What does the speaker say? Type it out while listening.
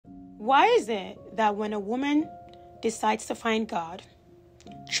Why is it that when a woman decides to find God,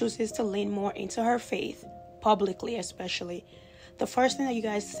 chooses to lean more into her faith, publicly especially, the first thing that you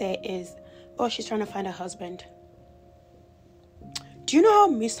guys say is, oh, she's trying to find a husband? Do you know how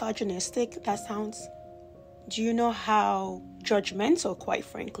misogynistic that sounds? Do you know how judgmental, quite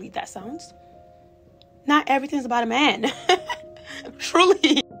frankly, that sounds? Not everything's about a man.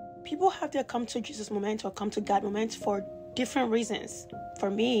 Truly. People have their come to Jesus moment or come to God moment for different reasons. For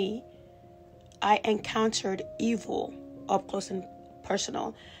me, I encountered evil up close and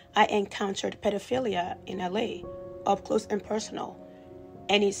personal. I encountered pedophilia in LA up close and personal.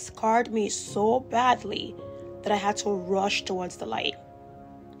 And it scarred me so badly that I had to rush towards the light.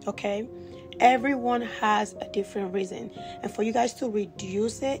 Okay? Everyone has a different reason. And for you guys to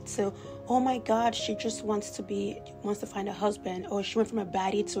reduce it to, oh my God, she just wants to find a husband, or she went from a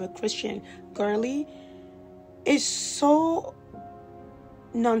baddie to a Christian girly, is so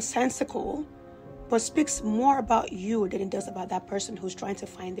nonsensical, but speaks more about you than it does about that person who's trying to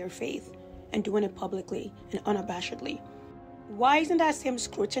find their faith and doing it publicly and unabashedly. Why isn't that same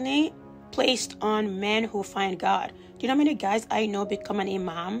scrutiny placed on men who find God? Do you know how many guys I know become an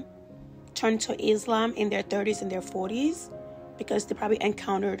imam, turn to Islam in their 30s and their 40s because they probably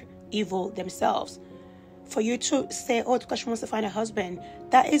encountered evil themselves? For you to say, oh, because she wants to find a husband,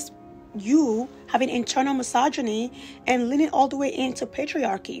 that is you having internal misogyny and leaning all the way into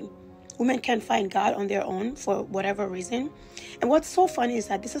patriarchy. Women can't find God on their own for whatever reason. And what's so funny is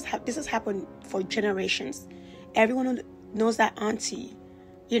that this has happened for generations. Everyone knows that auntie,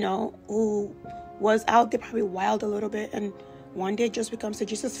 who was out there probably wild a little bit and one day just becomes a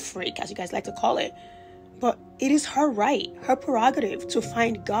Jesus freak, as you guys like to call it. But it is her right, her prerogative to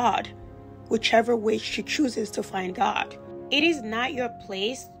find God, whichever way she chooses to find God. It is not your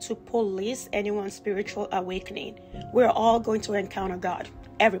place to police anyone's spiritual awakening. We're all going to encounter God.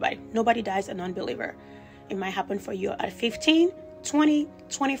 Everybody. Nobody dies an unbeliever. It might happen for you at 15, 20,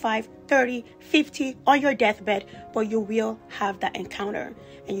 25, 30, 50 on your deathbed, but you will have that encounter.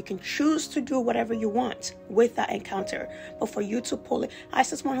 And you can choose to do whatever you want with that encounter. But for you to pull it, I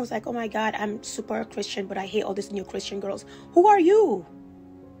saw someone who's like, oh my God, I'm super Christian, but I hate all these new Christian girls. Who are you?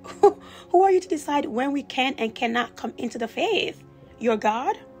 Who are you to decide when we can and cannot come into the faith? You're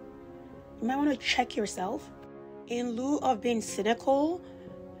God? You might want to check yourself. In lieu of being cynical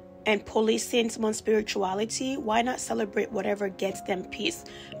and policing someone's spirituality, why not celebrate whatever gets them peace?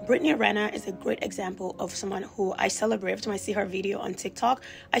 Brittany Renner is a great example of someone who I celebrate. Every time I see her video on TikTok,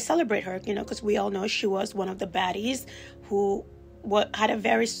 I celebrate her, because we all know she was one of the baddies who had a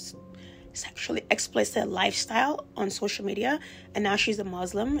very sexually explicit lifestyle on social media, and now she's a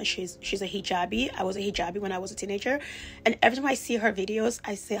Muslim. She's a hijabi. I was a hijabi when I was a teenager, and every time I see her videos,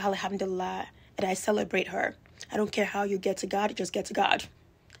 I say alhamdulillah, and I celebrate her. I don't care how you get to God, just get to God.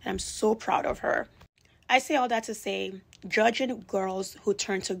 And I'm so proud of her. I say all that to say, judging girls who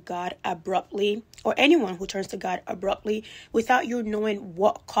turn to God abruptly, or anyone who turns to God abruptly, without you knowing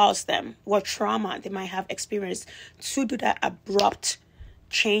what caused them, what trauma they might have experienced to do that abrupt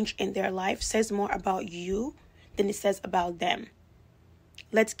change in their life, says more about you than it says about them.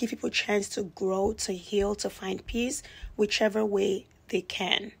 Let's give people a chance to grow, to heal, to find peace, whichever way they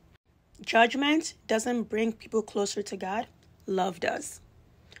can. Judgment doesn't bring people closer to God. Love does.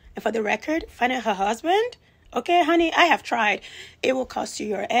 And for the record, finding her husband, okay, honey, I have tried. It will cost you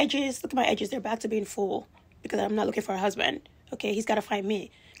your edges. Look at my edges. They're back to being full because I'm not looking for a husband. Okay, he's got to find me,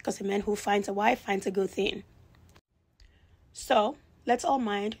 because a man who finds a wife finds a good thing. So let's all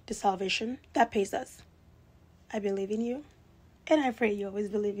mind the salvation that pays us. I believe in you, and I pray you always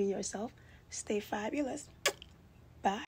believe in yourself. Stay fabulous. Bye.